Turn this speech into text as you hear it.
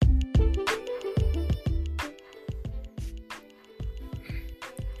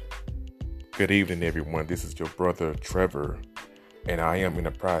Good evening, everyone. This is your brother Trevor, and I am in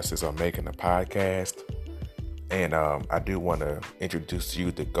the process of making a podcast. And I do want to introduce to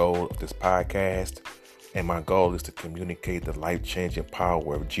you the goal of this podcast. And my goal is to communicate the life-changing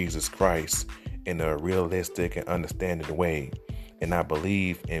power of Jesus Christ in a realistic and understanding way. And I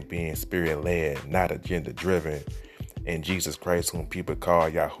believe in being spirit-led, not agenda-driven. In Jesus Christ, whom people call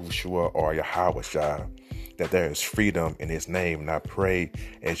Yahushua or Yahweh, that there is freedom in his name. And I pray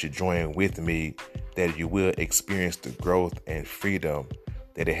as you join with me that you will experience the growth and freedom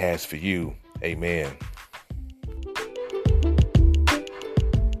that it has for you. Amen.